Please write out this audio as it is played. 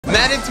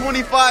Madden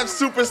 25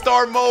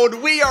 Superstar Mode.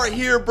 We are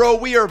here, bro.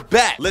 We are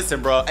back.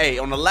 Listen, bro. Hey,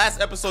 on the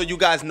last episode, you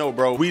guys know,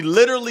 bro, we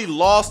literally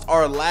lost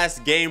our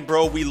last game,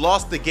 bro. We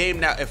lost the game.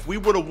 Now, if we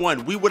would have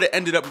won, we would have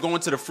ended up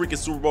going to the freaking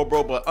Super Bowl,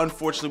 bro. But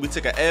unfortunately, we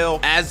took an L.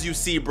 As you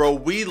see, bro,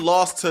 we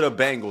lost to the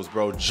Bengals,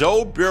 bro.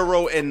 Joe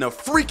Burrow and the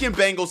freaking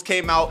Bengals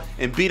came out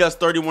and beat us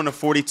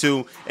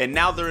 31-42. And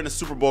now they're in the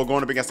Super Bowl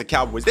going up against the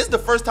Cowboys. This is the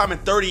first time in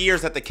 30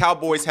 years that the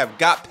Cowboys have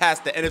got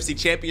past the NFC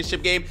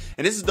Championship game.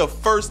 And this is the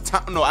first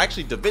time, no,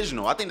 actually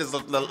divisional. I think this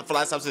is the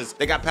last time since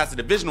they got past the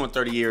divisional in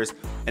 30 years.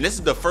 And this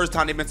is the first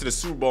time they've been to the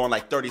Super Bowl in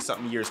like 30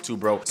 something years too,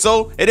 bro.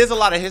 So it is a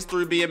lot of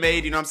history being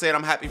made. You know what I'm saying?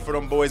 I'm happy for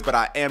them boys, but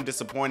I am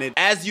disappointed.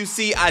 As you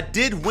see, I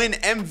did win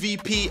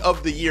MVP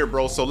of the year,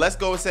 bro. So let's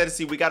go ahead and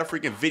see. We got a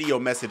freaking video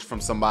message from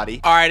somebody.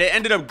 All right, it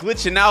ended up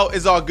glitching out.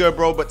 It's all good,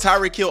 bro. But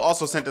Tyreek Hill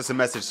also sent us a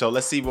message. So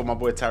let's see what my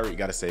boy Tyreek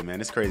got to say, man.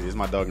 It's crazy. It's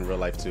my dog in real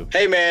life too.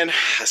 Hey, man,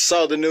 I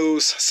saw the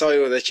news. Saw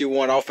that you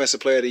won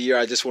Offensive Player of the Year.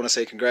 I just want to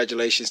say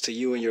congratulations to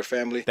you and your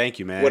family. Thank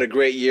you, man. What a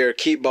great year.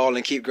 Keep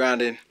balling, keep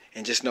grinding,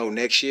 and just know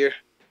next year,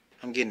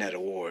 I'm getting that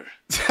award.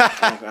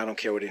 I don't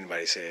care what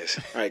anybody says.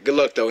 All right, good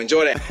luck, though.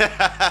 Enjoy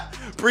that.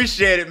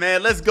 Appreciate it,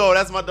 man. Let's go.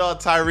 That's my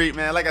dog, Tyreek,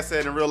 man. Like I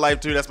said, in real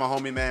life, too, that's my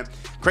homie, man.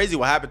 Crazy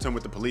what happened to him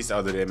with the police the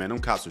other day, man. Them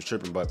cops was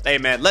tripping, but hey,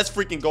 man, let's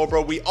freaking go,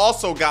 bro. We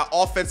also got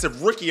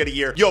Offensive Rookie of the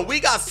Year. Yo, we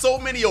got so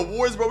many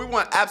awards, bro. We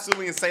went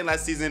absolutely insane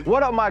last season.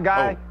 What up, my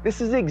guy?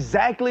 This is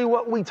exactly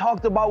what we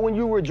talked about when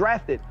you were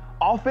drafted.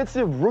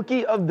 Offensive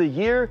Rookie of the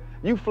Year.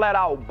 You flat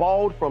out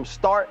balled from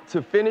start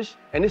to finish,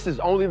 and this is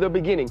only the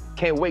beginning.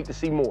 Can't wait to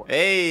see more.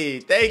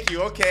 Hey, thank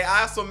you. Okay,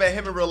 I also met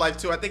him in real life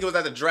too. I think it was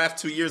at the draft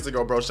 2 years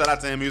ago, bro. Shout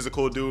out to him. He was a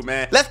cool dude,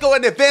 man. Let's go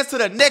and advance to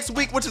the next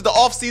week, which is the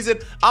off season.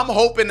 I'm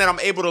hoping that I'm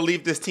able to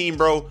leave this team,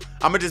 bro.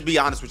 I'm gonna just be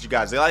honest with you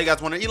guys. A lot of you guys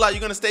wonder, Eli,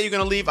 you gonna stay? You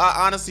gonna leave?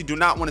 I honestly do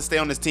not want to stay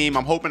on this team.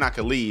 I'm hoping I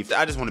could leave.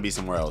 I just want to be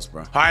somewhere else,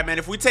 bro. All right, man.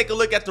 If we take a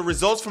look at the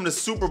results from the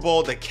Super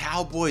Bowl, the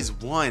Cowboys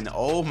won.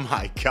 Oh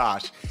my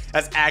gosh,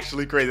 that's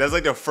actually crazy. That's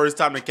like the first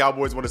time the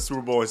Cowboys won a Super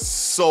Bowl in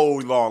so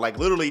long. Like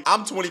literally,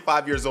 I'm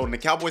 25 years old and the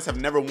Cowboys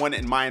have never won it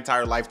in my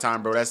entire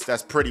lifetime, bro.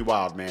 That's pretty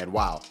wild, man.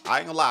 Wow. I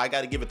ain't gonna lie, I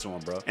gotta give it to him,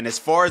 bro. And as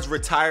far as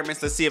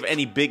retirements, let's see if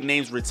any big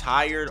names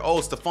retired. Oh,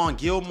 Stephon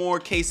Gilmore,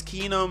 Case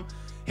Keenum,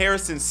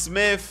 Harrison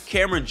Smith,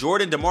 Cameron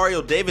Jordan,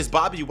 Demario Davis,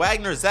 Bobby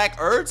Wagner, Zach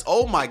Ertz.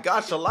 Oh my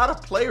gosh, a lot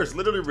of players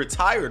literally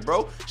retired,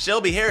 bro.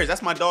 Shelby Harris,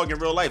 that's my dog in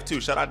real life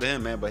too. Shout out to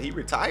him, man. But he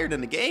retired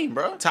in the game,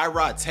 bro.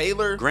 Tyrod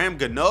Taylor, Graham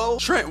Gano,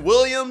 Trent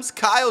Williams,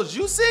 Kyle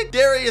Juszczyk,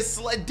 Darius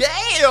Slay.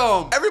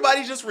 Damn!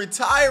 Everybody's just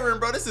retiring,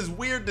 bro. This is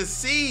weird to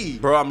see.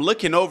 Bro, I'm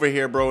looking over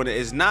here, bro, and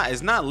it's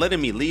not letting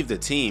me leave the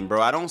team,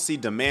 bro. I don't see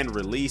demand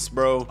release,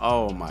 bro.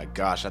 Oh my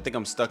gosh, I think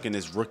I'm stuck in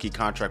this rookie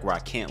contract where I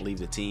can't leave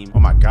the team. Oh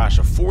my gosh,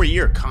 a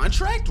 4-year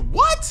contract?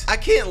 What? I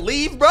can't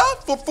leave, bro?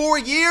 For 4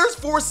 years,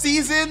 4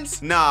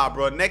 seasons? Nah,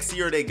 bro. Next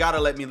year, they gotta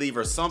let me leave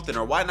or something.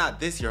 Or why not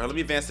this year? Let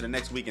me advance to the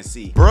next week and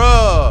see.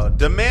 Bruh,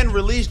 demand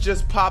release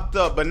just popped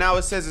up, but now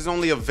it says it's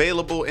only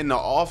available in the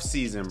off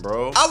season,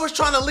 bro. I was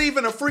trying to leave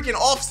in a freaking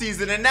off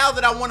season, and now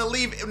that I want to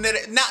leave,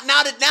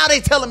 now they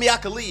telling me I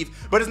can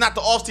leave, but it's not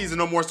the off season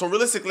no more. So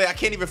realistically, I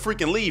can't even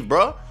freaking leave,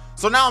 bro.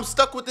 So now I'm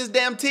stuck with this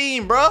damn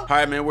team, bro. All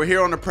right, man, we're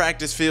here on the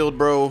practice field,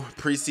 bro.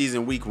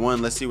 Preseason week 1.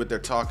 Let's see what they're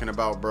talking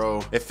about,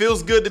 bro. It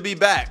feels good to be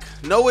back.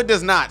 No, it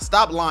does not.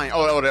 Stop lying.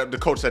 Oh, the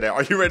coach said that.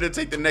 Are you ready to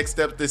take the next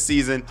step this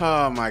season?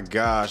 Oh my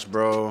gosh,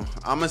 bro.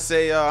 I'm gonna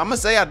say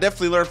I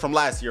definitely learned from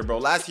last year, bro.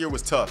 Last year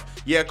was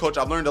tough. Yeah, coach,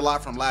 I learned a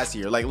lot from last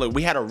year. Like, look,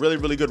 we had a really,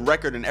 really good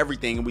record and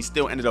everything, and we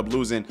still ended up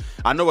losing.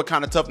 I know what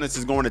kind of toughness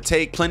is going to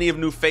take. Plenty of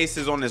new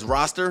faces on this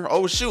roster.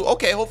 Oh shoot.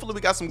 Okay, hopefully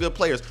we got some good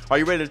players. Are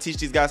you ready to teach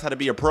these guys how to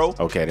be a pro?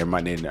 Okay, they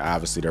might need,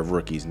 obviously they're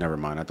rookies. Never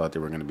mind. I thought they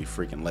were going to be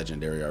freaking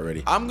legendary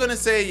already. I'm going to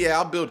say, yeah,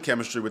 I'll build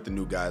chemistry with the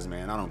new guys,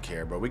 man. I don't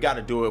care, bro. We got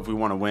to do it if we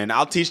want to win.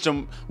 I'll teach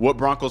them what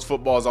Broncos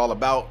football is all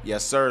about.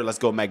 Yes, sir. Let's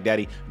go, Mack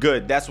Daddy.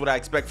 Good. That's what I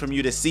expect from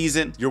you this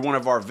season. You're one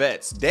of our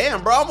vets.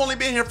 Damn, bro. I've only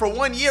been here for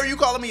 1 year. You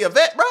calling me a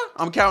vet, bro?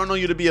 I'm counting on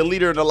you to be a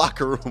leader in the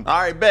locker room. All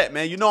right, bet,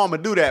 man. You know I'm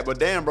going to do that. But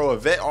damn, bro, a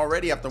vet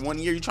already after 1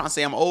 year? You trying to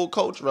say I'm old,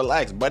 coach?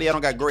 Relax, buddy. I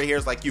don't got gray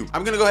hairs like you.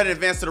 I'm going to go ahead and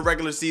advance to the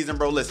regular season,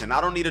 bro. Listen,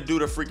 I don't need to do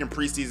the freaking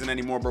preseason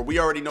anymore, bro. We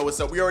already know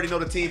what's up. We already know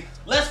the team.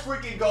 Let's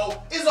freaking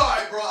go. It's all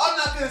right, bro. I'm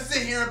not gonna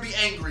sit here and be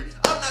angry.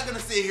 I'm not gonna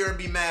sit here and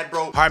be mad,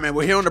 bro. All right, man,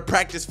 we're here on the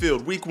practice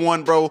field. Week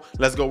 1, bro.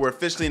 Let's go. We're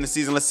officially in the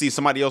season. Let's see if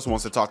somebody else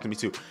wants to talk to me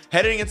too.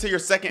 Heading into your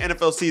second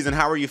NFL season,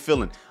 how are you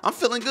feeling? I'm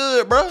feeling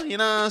good, bro. You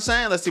know what I'm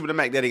saying? Let's see what the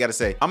Mack Daddy got to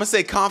say. I'm gonna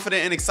say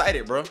confident and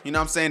excited, bro. You know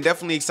what I'm saying?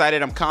 Definitely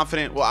excited. I'm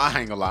confident. Well, I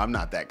ain't gonna lie. I'm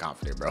not that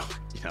confident, bro.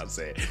 You know what I'm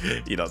saying?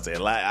 You know what I'm saying?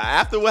 Like,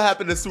 after what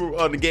happened in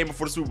the game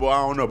before the Super Bowl,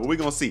 I don't know, but we're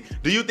gonna see.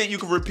 Do you think you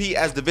can repeat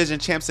as division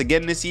champs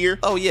again this year?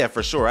 Oh yeah,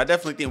 for sure. I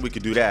definitely think we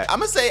could do that. I'm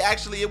gonna say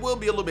actually it will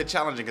be a little bit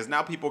challenging because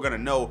now people are gonna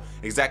know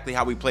exactly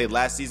how we played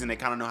last season. They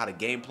kind of know how to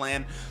game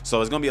plan,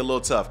 so it's gonna be a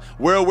little tough.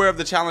 We're aware of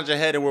the challenge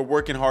ahead and we're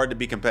working hard to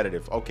be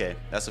competitive. Okay,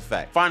 that's a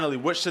fact. Finally,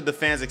 what should the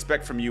fans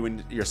expect from you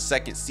in your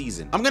second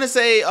season? I'm gonna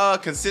say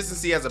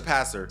consistency as a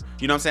passer.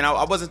 You know what I'm saying?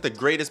 I wasn't the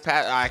greatest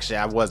passer. Actually,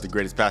 I was the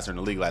greatest passer in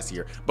the league last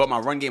year, but my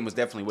run game was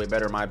definitely definitely way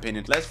better in my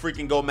opinion. Let's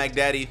freaking go, Mack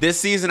Daddy. This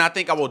season, I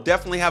think I will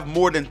definitely have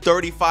more than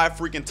 35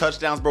 freaking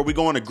touchdowns, bro. We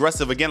going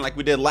aggressive again like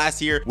we did last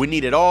year. We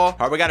need it all. All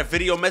right, we got a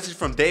video message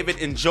from David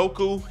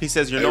Njoku. He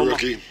says, "You're no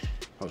rookie.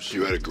 Oh, shit.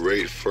 You had a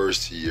great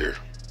first year.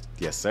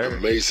 Yes, sir.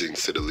 Amazing,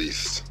 to the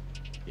least.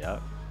 Yeah.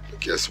 But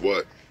guess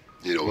what?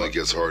 It only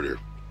gets harder.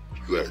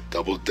 You gotta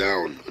double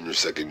down on your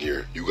second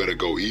year. You gotta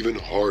go even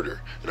harder,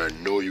 and I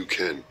know you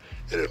can.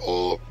 And it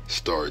all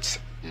starts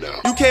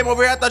now." You came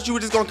over here, I thought you were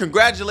just gonna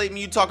congratulate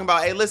me. You talking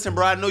about, hey, listen,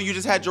 bro, I know you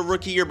just had your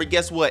rookie year, but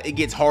guess what? It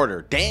gets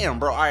harder. Damn,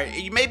 bro. All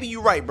right, maybe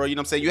you're right, bro. You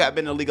know what I'm saying? You have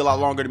been in the league a lot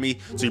longer than me,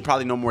 so you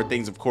probably know more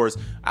things, of course.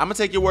 I'm gonna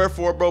take your word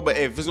for it, bro, but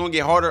if it's gonna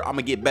get harder, I'm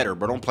gonna get better,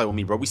 bro. Don't play with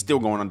me, bro. We still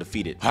going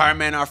undefeated. All right,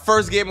 man, our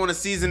first game on the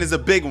season is a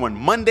big one.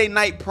 Monday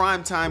night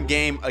primetime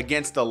game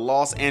against the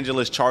Los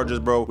Angeles Chargers,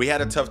 bro. We had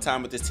a tough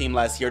time with this team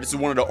last year. This is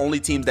one of the only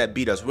teams that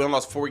beat us. We only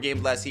lost 4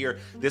 games last year.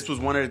 This was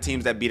one of the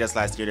teams that beat us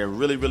last year. They're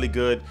really, really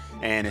good,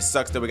 and it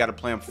sucks that we gotta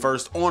play them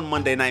first on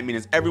Monday night,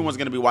 meaning everyone's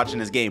gonna be watching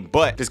this game,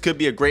 but this could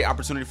be a great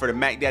opportunity for the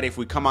Mack Daddy if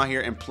we come out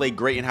here and play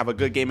great and have a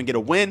good game and get a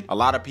win. A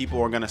lot of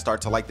people are gonna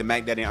start to like the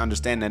Mack Daddy and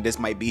understand that this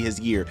might be his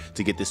year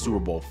to get this Super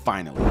Bowl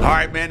finally. All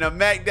right, man, the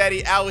Mack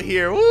Daddy out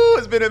here. Woo,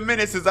 it's been a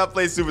minute since I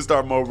played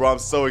Superstar mode, bro. I'm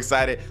so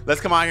excited. Let's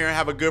come out here and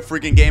have a good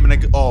freaking game.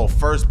 And oh,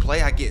 first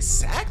play, I get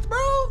sacked,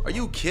 bro? Are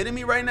you kidding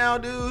me right now,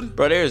 dude?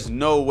 Bro, there's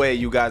no way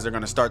you guys are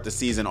gonna start the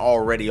season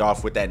already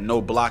off with that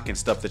no blocking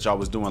stuff that y'all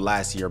was doing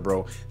last year,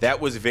 bro. That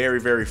was very,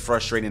 very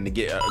frustrating to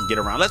get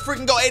around. Let's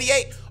freaking go,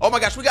 88. Oh my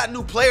gosh, we got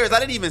new players. I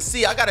didn't even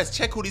see. I gotta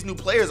check who these new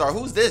players are.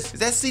 Who's this? Is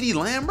that CeeDee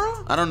Lamb,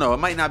 bro? I don't know. It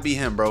might not be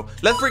him, bro.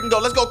 Let's freaking go.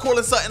 Let's go,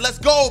 Cortland Sutton. Let's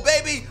go,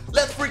 baby.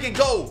 Let's freaking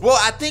go. Well,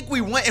 I think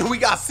we went and we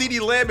got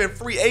CeeDee Lamb in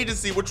free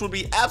agency, which would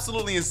be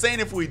absolutely insane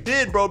if we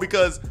did, bro,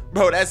 because,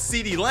 bro, that's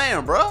CeeDee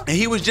Lamb, bro. And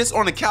he was just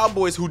on the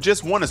Cowboys who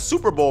just won a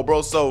Super Bowl,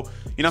 bro. So,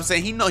 you know what I'm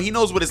saying? He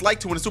knows what it's like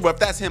to win a Super Bowl. If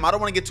that's him, I don't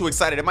want to get too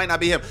excited. It might not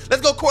be him.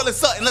 Let's go, Cortland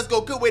Sutton. Let's go.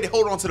 Good way to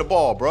hold on to the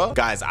ball, bro.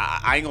 Guys,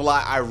 I ain't gonna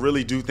lie. I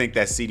really do think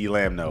that's CeeDee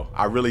Lamb, though.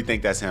 I really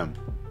think that's him.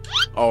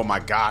 Oh my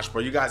gosh,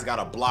 bro, you guys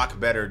gotta block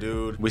better,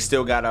 dude. We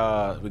still got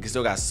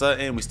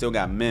Sutton, we still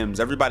got Mims.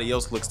 Everybody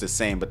else looks the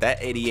same, but that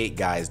 88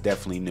 guy is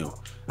definitely new.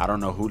 I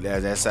don't know who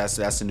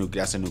that's a new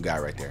guy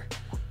right there.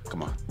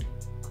 Come on,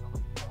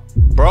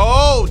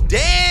 bro.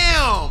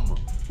 Damn,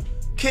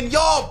 can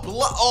y'all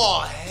block?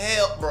 Oh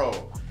hell,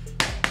 bro.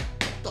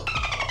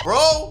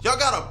 Bro, y'all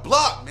gotta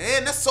block,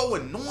 man. That's so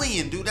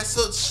annoying, dude. That's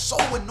so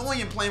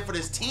annoying playing for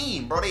this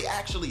team, bro. They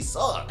actually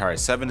suck. All right,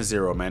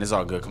 7-0, man. It's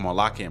all good. Come on,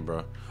 lock in,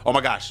 bro. Oh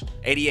my gosh,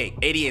 88.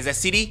 Is that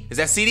CeeDee? Is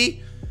that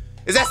CeeDee?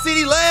 Is that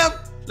CeeDee Lamb?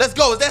 Let's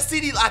go. Is that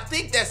CeeDee? I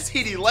think that's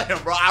CeeDee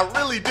Lamb, bro. I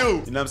really do. You know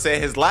what I'm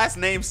saying? His last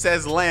name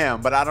says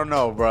Lamb, but I don't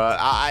know, bro.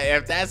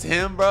 If that's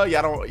him, bro,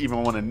 y'all don't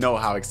even want to know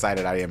how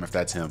excited I am if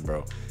that's him,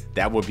 bro.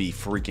 That would be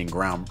freaking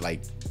ground.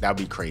 Like, that would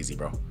be crazy,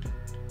 bro.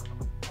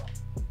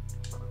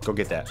 Go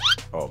get that.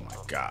 Oh my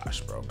gosh,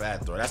 bro.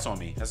 Bad throw. That's on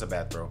me. That's a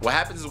bad throw. What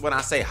happens is when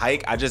I say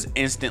hike, I just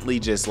instantly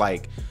just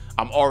like,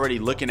 I'm already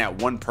looking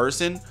at one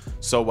person.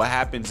 So what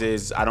happens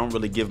is I don't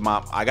really give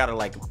I gotta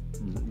like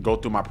go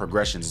through my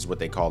progressions is what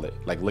they call it.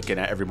 Like looking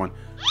at everyone.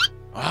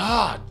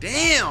 Ah,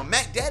 damn,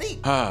 Mack Daddy.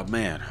 Oh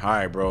man. All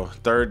right, bro.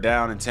 3rd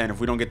down and 10. If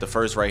we don't get the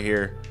first right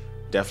here,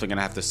 definitely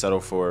gonna have to settle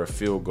for a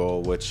field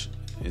goal, which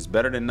is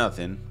better than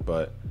nothing,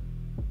 but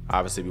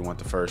obviously we want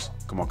the first.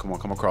 Come on,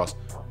 come across.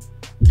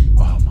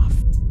 Oh my,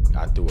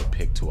 I threw a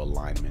pick to a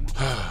lineman.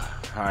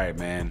 All right,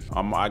 man.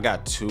 I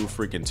got 2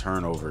 freaking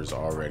turnovers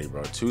already,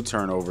 bro. 2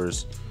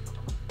 turnovers.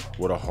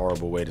 What a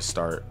horrible way to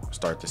start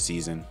the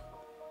season.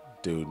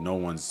 Dude, no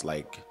one's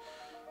like,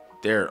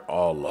 they're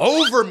all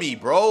over me,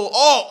 bro.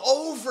 All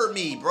over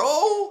me,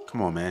 bro.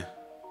 Come on, man.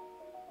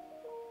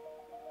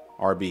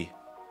 RB.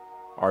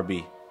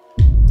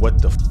 What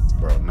the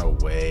bro? No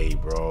way,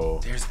 bro.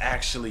 There's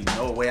actually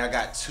no way. I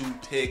got 2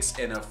 picks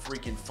and a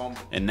freaking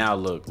fumble. And now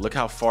look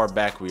how far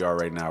back we are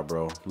right now,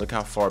 bro. Look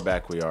how far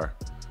back we are.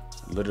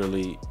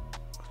 Literally,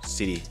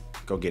 CeeDee,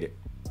 go get it.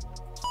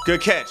 Good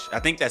catch. I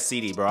think that's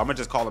CeeDee, bro. I'm gonna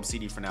just call him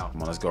CeeDee for now.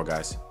 Come on, let's go,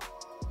 guys.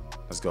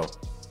 Let's go.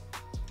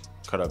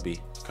 Cut up, B.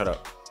 Cut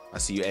up. I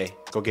see you, A.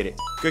 Go get it.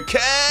 Good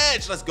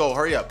catch. Let's go.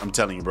 Hurry up. I'm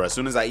telling you, bro. As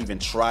soon as I even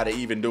try to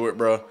even do it,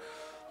 bro,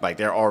 like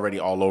they're already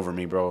all over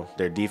me, bro.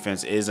 Their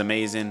defense is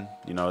amazing.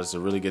 You know, it's a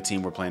really good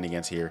team we're playing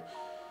against here.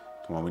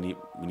 Come on, we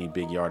need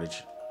big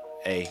yardage.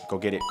 Hey, go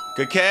get it.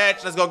 Good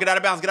catch. Let's go. Get out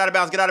of bounds. Get out of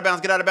bounds. Get out of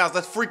bounds. Get out of bounds.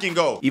 Let's freaking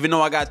go. Even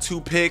though I got 2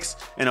 picks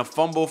and a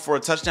fumble for a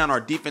touchdown, our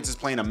defense is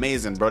playing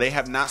amazing, bro. They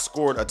have not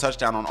scored a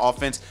touchdown on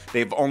offense.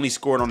 They've only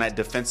scored on that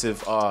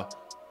defensive.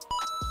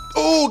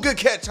 Oh, good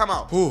catch. Time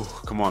out. Whew,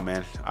 come on,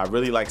 man. I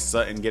really like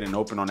Sutton getting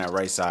open on that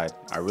right side.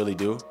 I really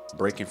do.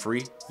 Breaking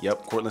free.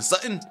 Yep, Cortland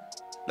Sutton.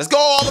 Let's go,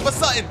 all of a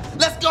sudden.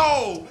 Let's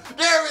go.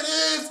 There it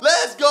is.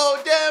 Let's go,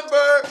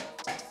 Denver.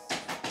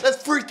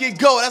 Let's freaking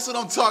go. That's what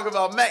I'm talking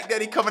about. Mack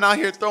Daddy coming out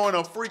here throwing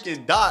a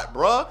freaking dot,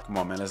 bruh. Come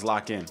on, man. Let's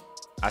lock in.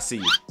 I see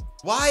you.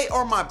 Why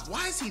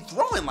is he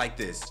throwing like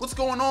this? What's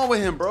going on with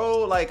him,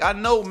 bro? Like, I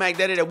know, Mack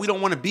Daddy, that we don't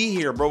want to be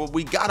here, bro, but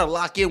we got to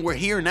lock in. We're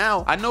here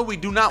now. I know we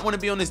do not want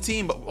to be on this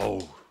team, but,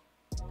 oh.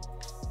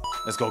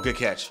 Let's go. Good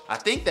catch. I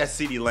think that's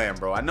CeeDee Lamb,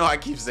 bro. I know I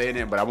keep saying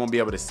it, but I won't be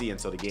able to see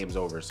until the game's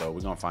over. So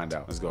we're going to find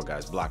out. Let's go,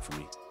 guys. Block for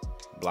me.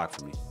 Block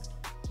for me.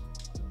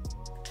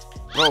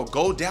 Bro,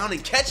 go down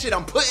and catch it.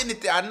 I'm putting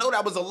it there. I know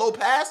that was a low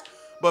pass,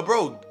 but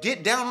bro,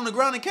 get down on the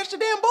ground and catch the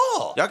damn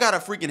ball. Y'all gotta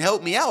freaking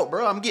help me out,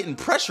 bro. I'm getting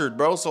pressured,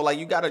 bro. So like,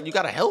 you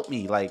gotta help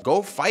me. Like,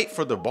 go fight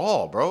for the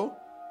ball, bro.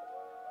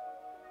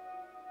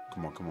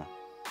 Come on, come on.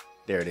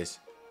 There it is.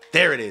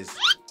 There it is.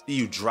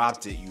 You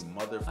dropped it, you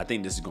mother. I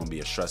think this is gonna be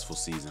a stressful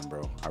season,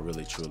 bro. I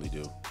really, truly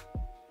do.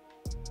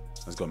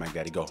 Let's go, Mack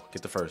Daddy. Go.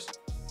 Get the first.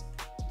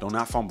 Don't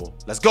not fumble.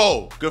 Let's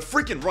go. Good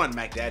freaking run,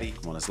 Mack Daddy.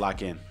 Come on, let's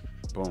lock in.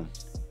 Boom.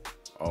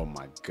 Oh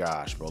my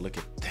gosh, bro. Look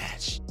at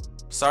that.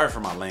 Sorry for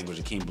my language.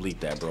 I can't bleep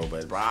that, bro.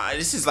 But bro,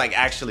 this is like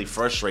actually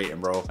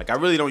frustrating, bro. Like, I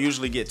really don't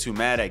usually get too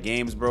mad at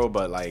games, bro.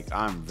 But like,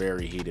 I'm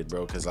very heated,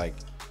 bro. Because like,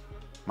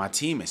 my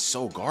team is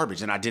so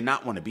garbage. And I did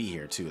not want to be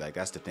here, too. Like,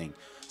 that's the thing.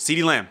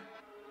 CeeDee Lamb.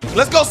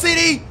 Let's go,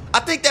 CeeDee. I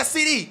think that's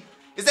CeeDee.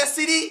 Is that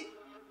CeeDee?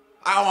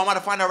 Oh, I'm about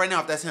to find out right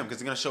now if that's him. Because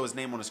it's going to show his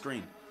name on the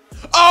screen.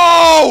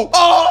 Oh!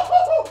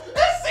 Oh!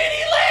 That's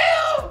CeeDee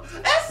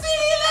Lamb! That's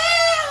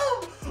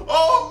CeeDee Lamb!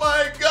 Oh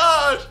my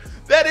gosh!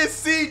 That is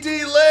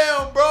CeeDee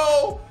Lamb,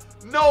 bro!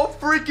 No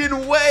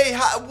freaking way!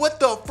 What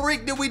the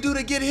freak did we do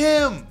to get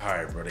him? All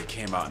right, bro, they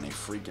came out and they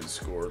freaking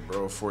scored,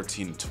 bro.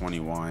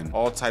 14-21.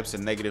 All types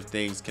of negative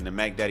things. Can the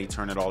Mack Daddy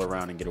turn it all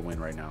around and get a win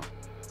right now?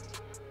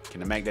 Can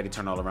the Mack Daddy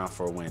turn it all around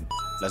for a win?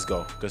 Let's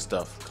go. Good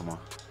stuff. Come on.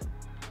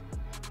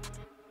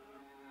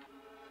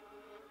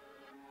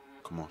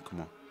 Come on,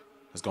 come on.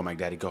 Let's go, Mack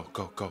Daddy. Go,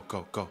 go, go,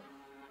 go, go.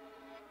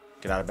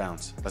 Get out of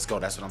bounds. Let's go.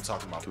 That's what I'm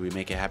talking about. Can we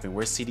make it happen?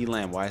 Where's CeeDee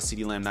Lamb? Why is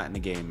CeeDee Lamb not in the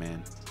game,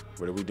 man?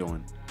 What are we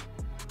doing?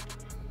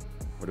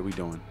 What are we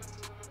doing?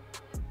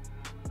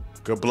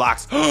 Good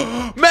blocks.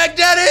 Mack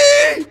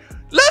Daddy!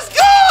 Let's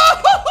go!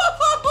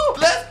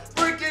 Let's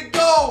freaking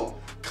go!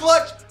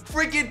 Clutch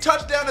freaking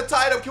touchdown to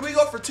tie it up. Can we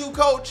go for 2,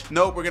 coach?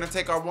 Nope, we're gonna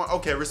take our 1.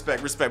 Okay,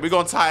 respect, respect. We're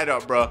gonna tie it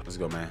up, bro. Let's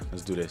go, man.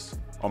 Let's do this.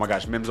 Oh my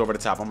gosh, Mims over the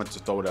top. I'm gonna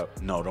just throw it up.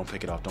 No, don't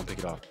pick it off. Don't pick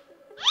it off.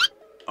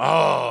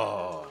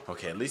 Oh,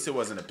 okay. At least it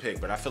wasn't a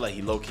pick, but I feel like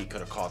he low-key could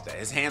have caught that.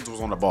 His hands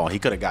was on the ball. He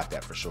could have got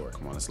that for sure.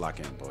 Come on, let's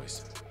lock in,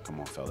 boys. Come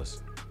on,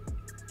 fellas.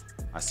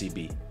 I see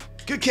B.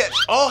 Good catch.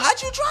 Oh,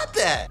 how'd you drop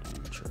that?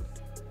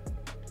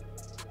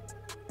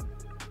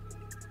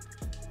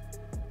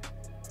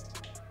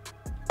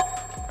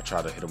 I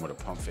tried to hit him with a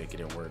pump fake. It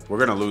didn't work. We're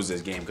going to lose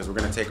this game because we're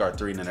going to take our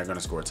 3 and then they're going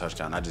to score a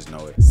touchdown. I just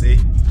know it. See?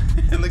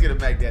 Look at the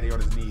Mack Daddy on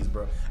his knees,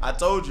 bro. I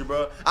told you,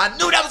 bro. I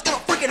knew that was going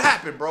to freaking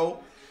happen, bro.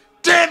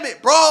 Damn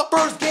it, bro.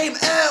 First game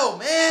L,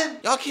 man.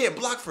 Y'all can't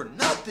block for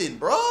nothing,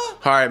 bro. All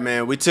right,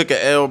 man. We took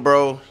a L,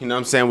 bro. You know what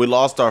I'm saying? We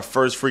lost our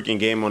first freaking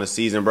game on the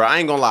season, bro. I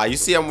ain't gonna lie. You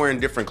see I'm wearing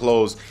different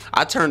clothes.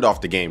 I turned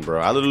off the game,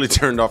 bro. I literally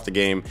turned off the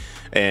game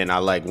and I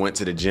like went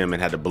to the gym and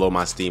had to blow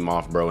my steam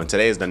off, bro. And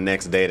today is the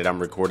next day that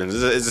I'm recording. It's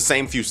the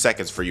same few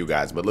seconds for you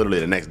guys, but literally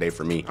the next day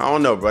for me. I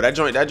don't know, bro. That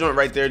joint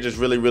right there just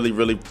really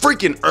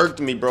freaking irked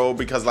me, bro.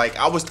 Because like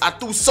I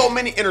threw so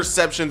many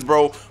interceptions,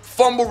 bro.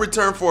 Fumble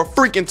return for a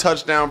freaking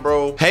touchdown,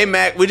 bro. Hey,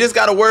 Mac, we just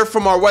got a word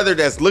from our weather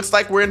desk. Looks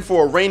like we're in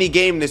for a rainy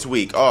game this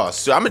week. Oh,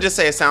 so I'm gonna just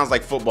say it sounds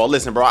like football.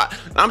 Listen, bro,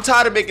 I'm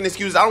tired of making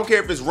excuses. I don't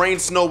care if it's rain,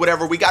 snow,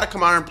 whatever. We gotta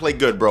come out and play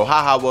good, bro.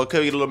 Haha, well, it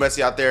could get a little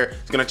messy out there.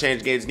 It's gonna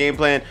change the game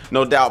plan,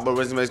 no doubt, but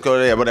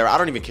whatever. I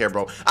don't even care,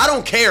 bro. I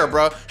don't care,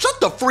 bro. Shut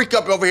the freak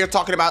up over here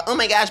talking about, oh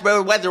my gosh,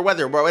 bro,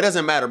 weather, bro. It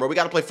doesn't matter, bro. We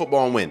gotta play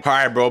football and win. All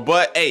right, bro,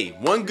 but hey,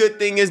 one good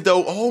thing is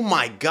though, oh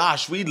my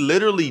gosh, we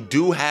literally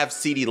do have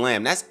CeeDee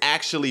Lamb. That's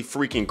actually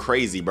freaking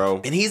crazy, bro.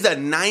 And he's a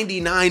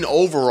 99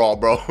 overall,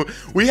 bro.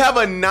 We have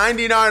a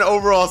 99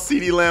 overall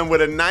CeeDee Lamb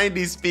with a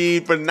 90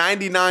 speed for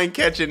 99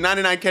 catching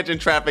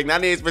traffic,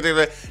 98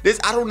 particular. This,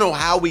 I don't know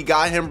how we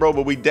got him, bro,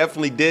 but we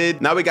definitely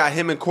did. Now we got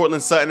him and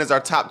Cortland Sutton as our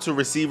top 2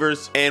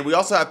 receivers. And we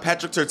also have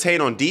Patrick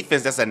Surtain on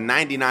defense. That's a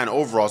 99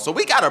 overall. So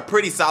we got a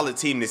pretty solid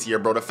team this year,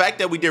 bro. The fact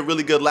that we did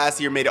really good last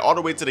year, made it all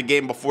the way to the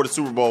game before the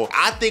Super Bowl.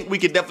 I think we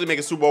could definitely make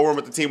a Super Bowl run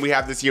with the team we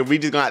have this year. We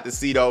just gonna have to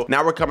see though.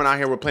 Now we're coming out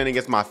here, we're playing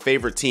against my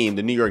favorite team,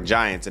 the New York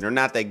Giants, and they're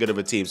not that good of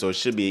a team, so it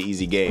should be an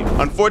easy game.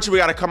 Unfortunately, we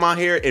got to come out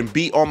here and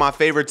beat on my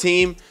favorite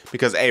team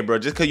because, hey, bro,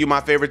 just because you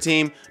my favorite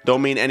team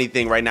don't mean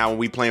anything right now when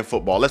we playing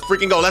football. Let's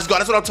freaking go. Let's go.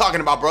 That's what I'm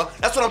talking about, bro.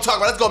 That's what I'm talking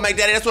about. Let's go, Mack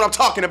Daddy. That's what I'm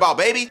talking about,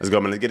 baby. Let's go,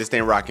 man. Let's get this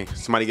thing rocking.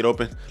 Somebody get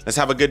open. Let's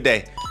have a good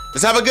day.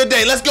 Let's have a good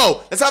day. Let's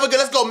go.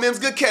 Let's go, Mims.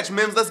 Good catch,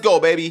 Mims. Let's go,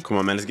 baby. Come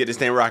on, man. Let's get this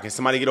thing rocking.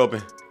 Somebody get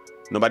open.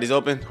 Nobody's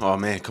open? Oh,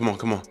 man. Come on,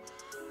 come on.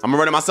 I'm gonna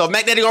run it myself.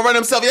 Mack Daddy gonna run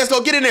himself. Let's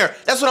go, get in there.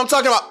 That's what I'm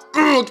talking about.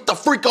 Get the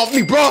freak off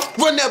me, bro.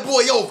 Run that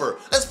boy over.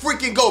 Let's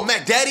freaking go,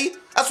 Mack Daddy.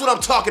 That's what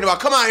I'm talking about.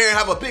 Come out here and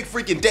have a big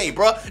freaking day,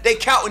 bro. They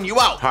counting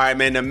you out. All right,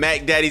 man. The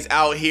Mack Daddy's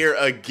out here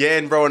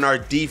again, bro. In our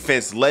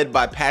defense, led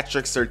by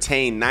Patrick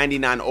Surtain,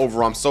 99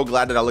 overall. I'm so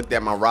glad that I looked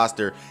at my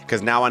roster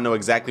because now I know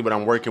exactly what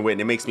I'm working with,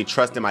 and it makes me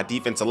trust in my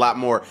defense a lot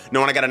more.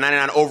 Knowing I got a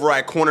 99 overall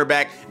at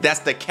cornerback, that's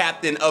the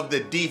captain of the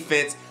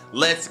defense.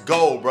 Let's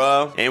go,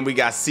 bro. And we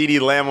got CeeDee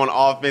Lamb on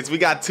offense. We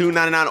got 2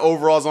 99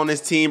 overalls on this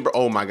team, bro.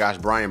 Oh my gosh,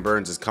 Brian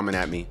Burns is coming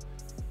at me.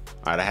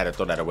 All right, I had to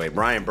throw that away.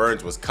 Brian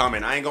Burns was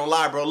coming. I ain't gonna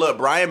lie, bro. Look,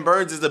 Brian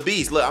Burns is a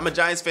beast. Look, I'm a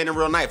Giants fan in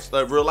real life,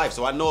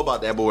 so I know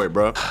about that boy,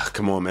 bro.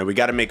 Come on, man. We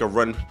got to make a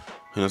run.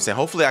 You know what I'm saying?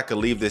 Hopefully, I could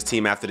leave this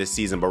team after this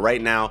season, but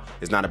right now,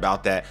 it's not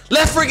about that.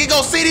 Let's freaking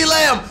go, CeeDee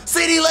Lamb!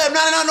 CeeDee Lamb,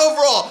 99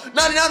 overall!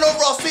 99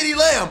 overall, CeeDee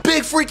Lamb!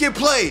 Big freaking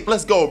play!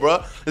 Let's go,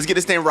 bro. Let's get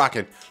this thing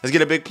rocking. Let's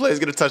get a big play. Let's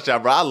get a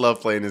touchdown, bro. I love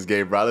playing this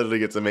game, bro. I literally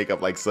get to make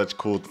up like such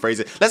cool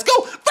phrases. Let's go!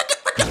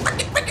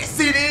 Freaking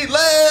CeeDee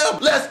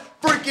Lamb! Let's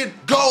freaking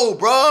go,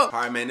 bro. All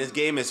right, man, this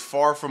game is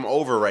far from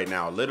over right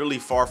now. Literally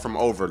far from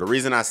over. The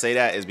reason I say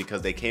that is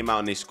because they came out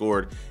and they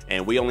scored,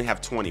 and we only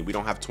have 20. We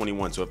don't have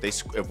 21. So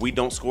if we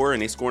don't score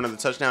and they score another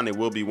touchdown, they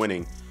will be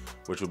winning,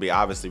 which would be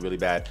obviously really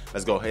bad.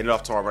 Let's go. Hand it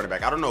off to our running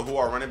back. I don't know who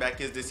our running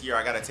back is this year.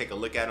 I got to take a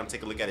look at him,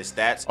 take a look at his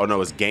stats. Oh, no,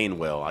 it's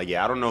Gainwell.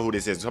 Yeah, I don't know who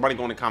this is. Somebody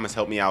go in the comments,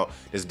 help me out.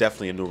 This is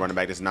definitely a new running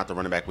back. This is not the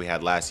running back we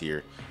had last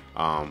year.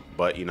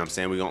 But you know what I'm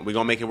saying, we're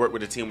gonna make it work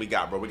with the team we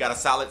got, bro. We got a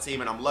solid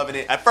team and I'm loving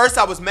it. At first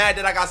I was mad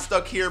that I got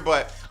stuck here,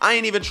 but I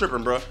ain't even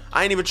tripping, bro.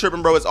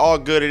 It's all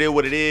good. It is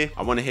what it is.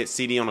 I want to hit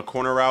CeeDee on the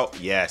corner route.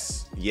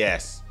 Yes.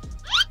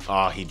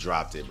 Oh, he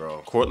dropped it,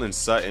 bro. Cortland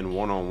Sutton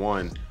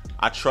one-on-one.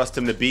 I trust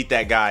him to beat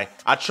that guy.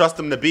 I trust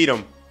him to beat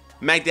him.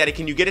 Mac Daddy,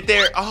 can you get it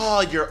there?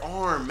 Oh, your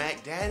arm,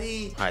 Mac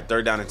Daddy. All right,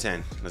 3rd down and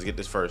 10. Let's get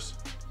this first,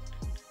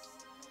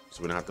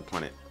 so we don't have to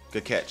punt it.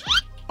 Good catch.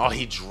 Oh,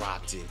 he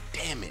dropped it.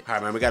 Damn it. All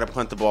right, man, we got to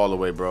punt the ball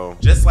away, bro.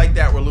 Just like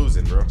that, we're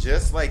losing, bro.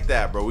 Just like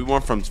that, bro. We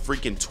went from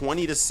freaking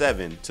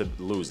 20-7 to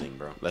losing,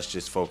 bro. Let's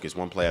just focus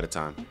one play at a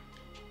time.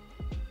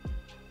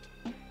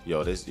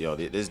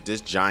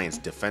 This Giants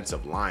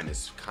defensive line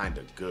is kind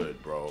of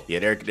good, bro. Yeah,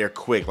 they're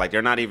quick. Like,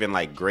 they're not even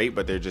like great,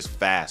 but they're just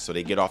fast. So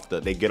they get off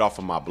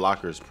of my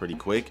blockers pretty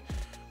quick,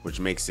 which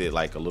makes it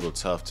like a little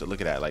tough to look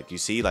at that. Like, you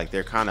see, like,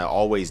 they're kind of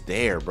always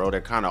there, bro. They're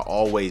kind of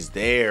always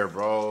there,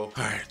 bro. All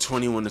right,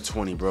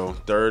 21-20, bro.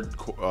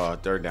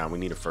 Third down. We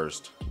need a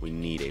first.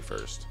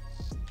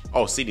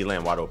 Oh, CeeDee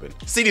Lamb wide open.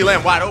 CeeDee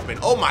Lamb wide open.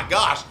 Oh my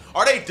gosh.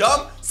 Are they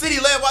dumb?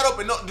 CeeDee Lamb wide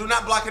open. No, do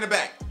not block in the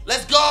back.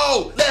 Let's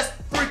go. Let's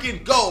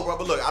freaking go, bro.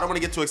 But look, I don't want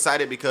to get too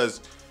excited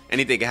because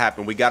anything can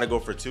happen. We got to go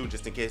for 2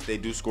 just in case they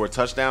do score a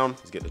touchdown.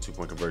 Let's get the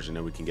 2-point conversion,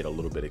 then we can get a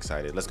little bit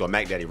excited. Let's go,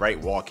 Mac Daddy, right?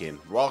 Walk in,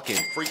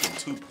 freaking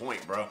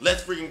 2-point, bro.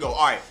 Let's freaking go.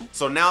 All right,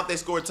 so now if they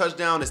score a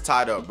touchdown, it's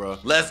tied up, bro.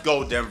 Let's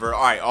go, Denver.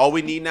 All right, all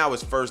we need now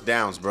is first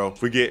downs, bro.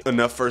 If we get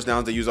enough first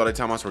downs to use all the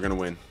timeouts, we're going to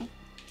win.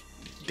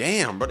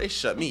 Damn, bro, they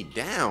shut me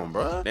down,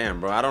 bro. Damn,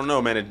 bro, I don't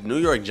know, man. The New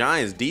York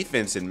Giants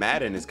defense in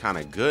Madden is kind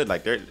of good.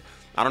 Like,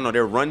 I don't know,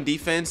 their run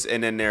defense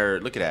and then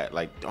look at that,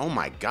 like, oh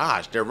my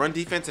gosh, their run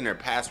defense and their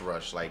pass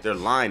rush, like, their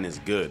line is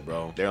good,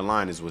 bro. Their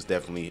line was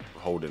definitely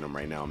holding them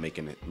right now,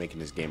 making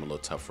this game a little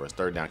tough for us.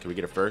 3rd down, can we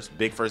get a first?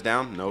 Big first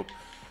down? Nope.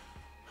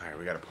 All right,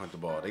 we got to punt the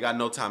ball. They got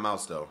no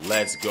timeouts, though.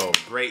 Let's go.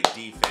 Great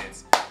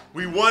defense.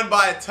 We won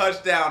by a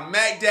touchdown.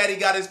 Mac Daddy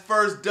got his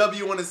first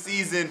W on the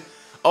season.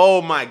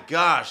 Oh my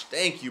gosh,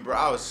 thank you, bro.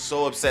 I was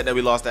so upset that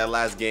we lost that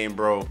last game,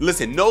 bro.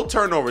 Listen, no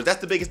turnovers. That's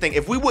the biggest thing.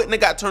 If we wouldn't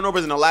have got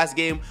turnovers in the last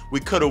game, we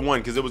could have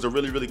won because it was a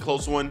really, really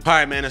close one. All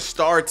right, man, a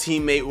star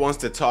teammate wants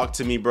to talk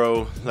to me,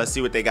 bro. Let's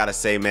see what they got to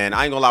say, man.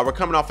 I ain't gonna lie, we're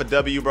coming off a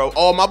W, bro.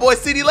 Oh, my boy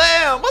CeeDee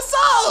Lamb, what's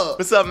up?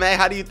 What's up, man?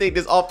 How do you think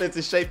this offense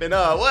is shaping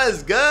up?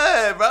 What's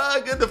good,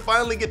 bro? Good to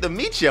finally get to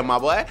meet you, my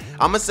boy.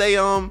 I'm gonna say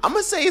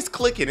it's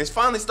clicking. It's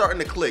finally starting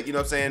to click, you know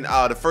what I'm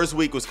saying? The first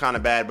week was kind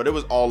of bad, but it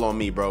was all on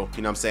me, bro.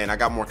 You know what I'm saying? I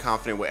got more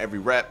confident with every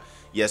rep.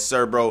 Yes,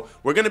 sir, bro.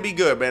 We're gonna be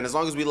good, man. As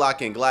long as we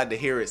lock in. Glad to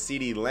hear it.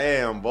 CeeDee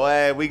Lamb,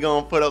 boy. We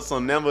gonna put up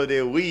some number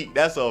this week.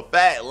 That's a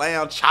fat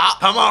lamb chop.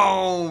 Come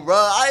on, bro.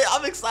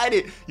 I'm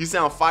excited. You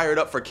sound fired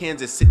up for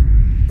Kansas City.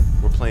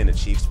 We're playing the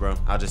Chiefs, bro.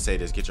 I'll just say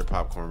this. Get your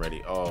popcorn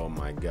ready. Oh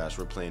my gosh,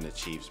 we're playing the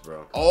Chiefs,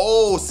 bro.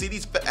 Oh,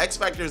 CeeDee's X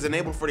Factor is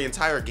enabled for the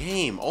entire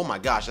game. Oh my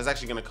gosh, that's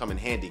actually gonna come in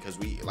handy because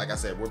like I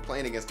said, we're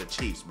playing against the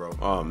Chiefs, bro.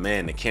 Oh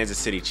man, the Kansas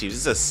City Chiefs.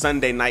 This is a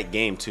Sunday night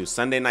game too.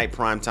 Sunday night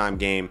primetime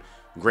game.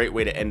 Great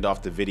way to end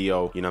off the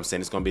video. You know what I'm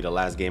saying? It's going to be the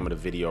last game of the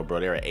video, bro.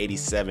 They're at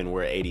 87.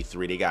 We're at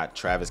 83. They got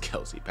Travis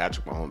Kelce,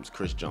 Patrick Mahomes,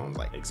 Chris Jones,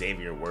 like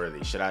Xavier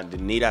Worthy.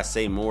 Need I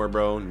say more,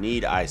 bro?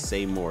 Need I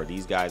say more?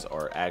 These guys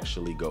are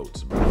actually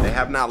GOATs, bro. They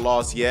have not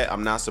lost yet.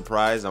 I'm not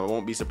surprised. I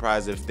won't be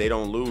surprised if they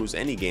don't lose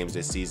any games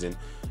this season.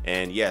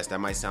 And yes, that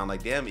might sound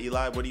like, damn,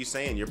 Eli, what are you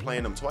saying? You're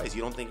playing them twice.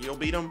 You don't think you'll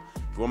beat them?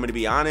 If you want me to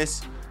be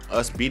honest,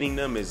 us beating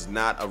them is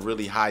not a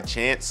really high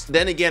chance.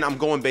 Then again, I'm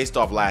going based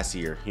off last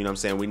year. You know what I'm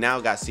saying? We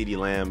now got CeeDee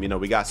Lamb. You know,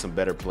 we got some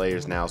better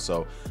players now.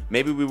 So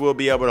maybe we will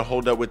be able to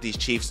hold up with these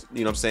Chiefs,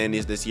 you know what I'm saying,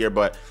 this year.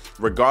 But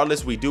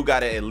regardless, we do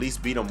got to at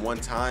least beat them one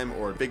time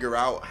or figure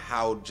out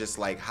how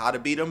to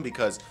beat them,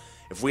 because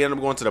if we end up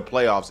going to the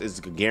playoffs, it's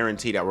a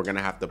guarantee that we're going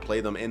to have to play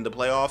them in the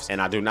playoffs.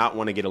 And I do not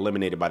want to get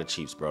eliminated by the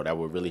Chiefs, bro. That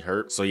would really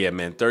hurt. So, yeah,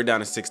 man, 3rd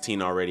down and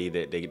 16 already.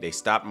 They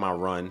stopped my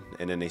run,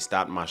 and then they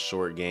stopped my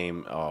short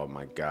game. Oh,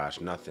 my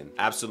gosh, nothing.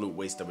 Absolute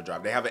waste of a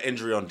drive. They have an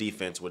injury on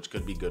defense, which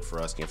could be good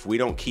for us. If we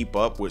don't keep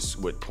up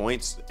with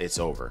points, it's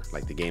over.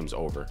 Like, the game's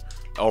over.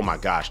 Oh, my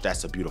gosh,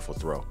 that's a beautiful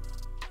throw.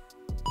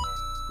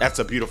 That's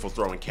a beautiful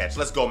throw and catch.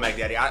 Let's go, Mack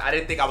Daddy. I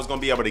didn't think I was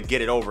gonna be able to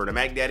get it over. The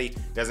Mack Daddy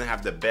doesn't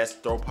have the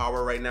best throw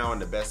power right now and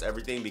the best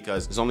everything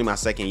because it's only my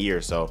second year.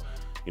 So,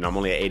 you know, I'm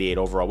only at 88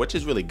 overall, which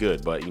is really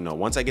good. But, you know,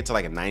 once I get to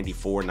like a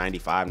 94,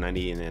 95,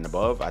 90 and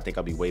above, I think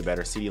I'll be way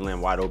better. CeeDee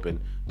Lamb wide open.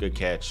 Good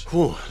catch.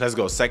 Whew, let's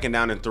go. 2nd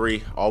down and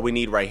 3. All we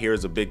need right here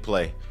is a big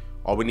play.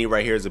 All we need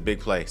right here is a big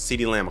play.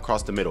 CeeDee Lamb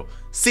across the middle.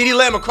 CeeDee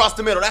Lamb across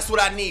the middle. That's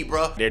what I need,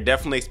 bro. They're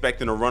definitely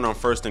expecting a run on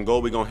 1st and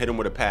goal. We're going to hit him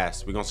with a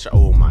pass. We're going to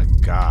oh my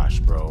gosh,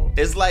 bro.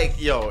 It's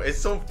like, yo, it's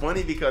so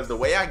funny because the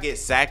way I get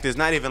sacked is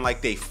not even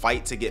like they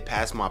fight to get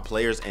past my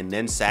players and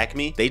then sack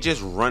me. They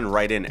just run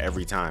right in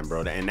every time,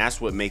 bro. And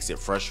that's what makes it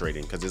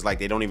frustrating because it's like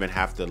they don't even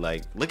have to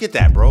like, look at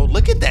that, bro.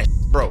 Look at that,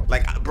 bro.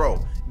 Like, bro,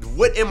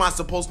 what am I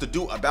supposed to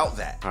do about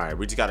that? All right,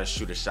 we just got to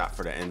shoot a shot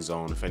for the end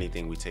zone. If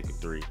anything, we take a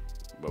 3.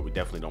 But we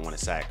definitely don't want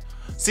to sack.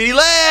 CeeDee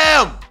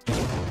Lamb!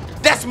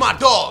 That's my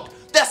dog.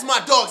 That's my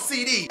dog,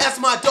 CeeDee. That's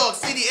my dog,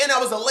 CeeDee. And that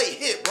was a late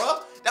hit,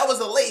 bro. That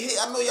was a late hit.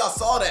 I know y'all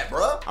saw that,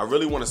 bro. I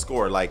really want to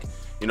score. Like,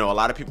 you know, a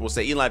lot of people will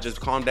say, Eli,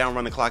 just calm down,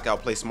 run the clock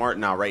out, play smart.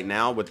 Now, right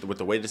now, with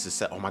the way this is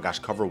set, oh my gosh,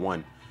 cover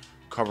 1.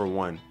 Cover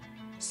 1.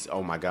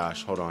 Oh my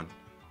gosh, hold on.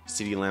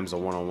 CeeDee Lamb's a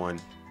one-on-one.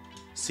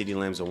 CeeDee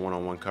Lamb's a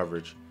one-on-one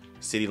coverage.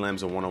 CeeDee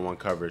Lamb's a one-on-one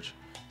coverage.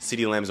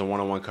 CeeDee Lamb's a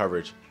one-on-one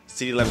coverage.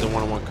 CeeDee Lamb's a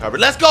one-on-one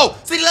coverage. Let's go!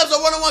 CeeDee Lamb's a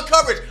one-on-one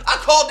coverage. I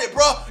called it,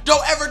 bro.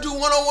 Don't ever do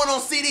one-on-one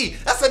on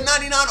CeeDee. That's a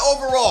 99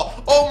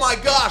 overall. Oh my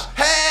gosh.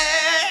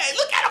 Hey,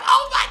 look at him.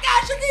 Oh my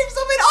gosh, look at him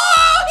so many.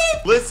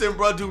 Oh, listen,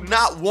 bro, do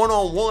not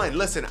one-on-one.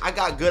 Listen, I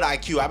got good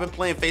IQ. I've been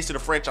playing face of the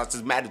franchise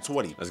since Madden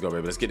 20. Let's go,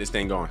 baby. Let's get this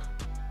thing going.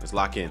 Let's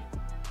lock in.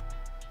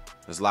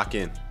 Let's lock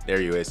in.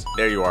 There you is.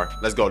 There you are.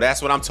 Let's go.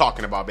 That's what I'm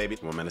talking about, baby.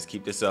 Come on, man. Let's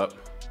keep this up.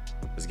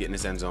 Let's get in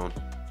this end zone.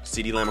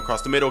 CeeDee Lamb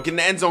across the middle. Get in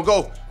the end zone.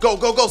 Go. Go,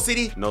 go, go,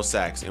 CeeDee. No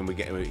sacks. And we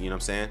get, you know what I'm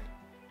saying?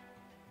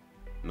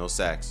 No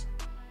sacks.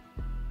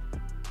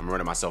 I'm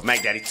running myself.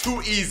 Mack Daddy,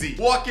 too easy.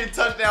 Walk-in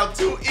touchdown,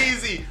 too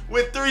easy.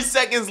 With 3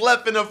 seconds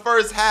left in the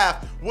first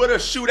half. What a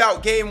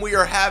shootout game we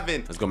are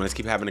having. Let's go, man. Let's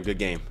keep having a good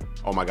game.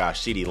 Oh my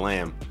gosh. CeeDee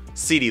Lamb.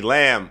 CeeDee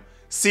Lamb.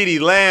 CeeDee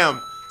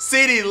Lamb.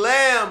 CeeDee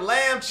Lamb.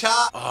 Lamb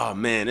chop. Oh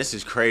man, this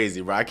is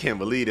crazy, bro. I can't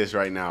believe this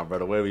right now, bro.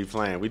 The way we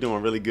playing. We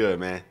doing really good,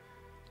 man.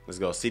 Let's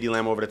go. CeeDee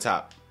Lamb over the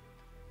top.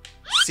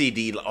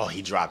 CeeDee, oh,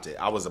 he dropped it.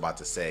 I was about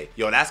to say,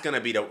 yo, that's gonna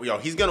be the, yo,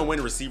 he's gonna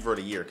win receiver of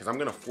the year because I'm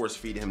gonna force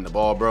feed him the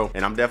ball, bro.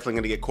 And I'm definitely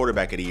gonna get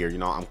quarterback of the year. You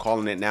know, I'm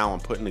calling it now. I'm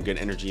putting the good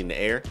energy in the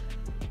air.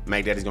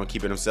 Mack Daddy's gonna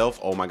keep it himself.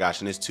 Oh my gosh,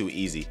 and it's too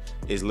easy.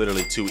 It's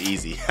literally too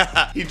easy.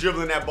 He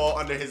dribbling that ball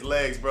under his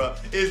legs, bro.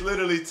 It's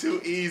literally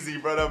too easy,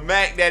 bro. The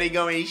Mack Daddy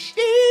going,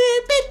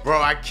 bro,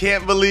 I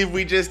can't believe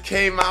we just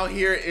came out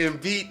here and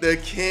beat the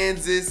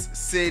Kansas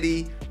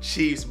City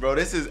Chiefs, bro.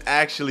 This is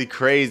actually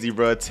crazy,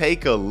 bro.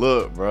 Take a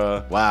look,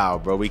 bro. Wow,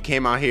 bro. We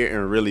came out here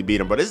and really beat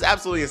them, bro. This is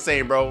absolutely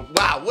insane, bro.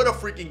 Wow, what a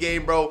freaking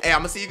game, bro. Hey, I'm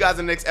gonna see you guys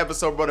in the next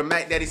episode, bro. The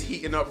Mack Daddy's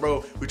heating up,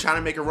 bro. We're trying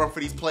to make a run for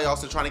these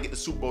playoffs and trying to get the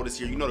Super Bowl this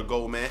year. You know the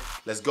goal, man.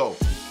 Let's go.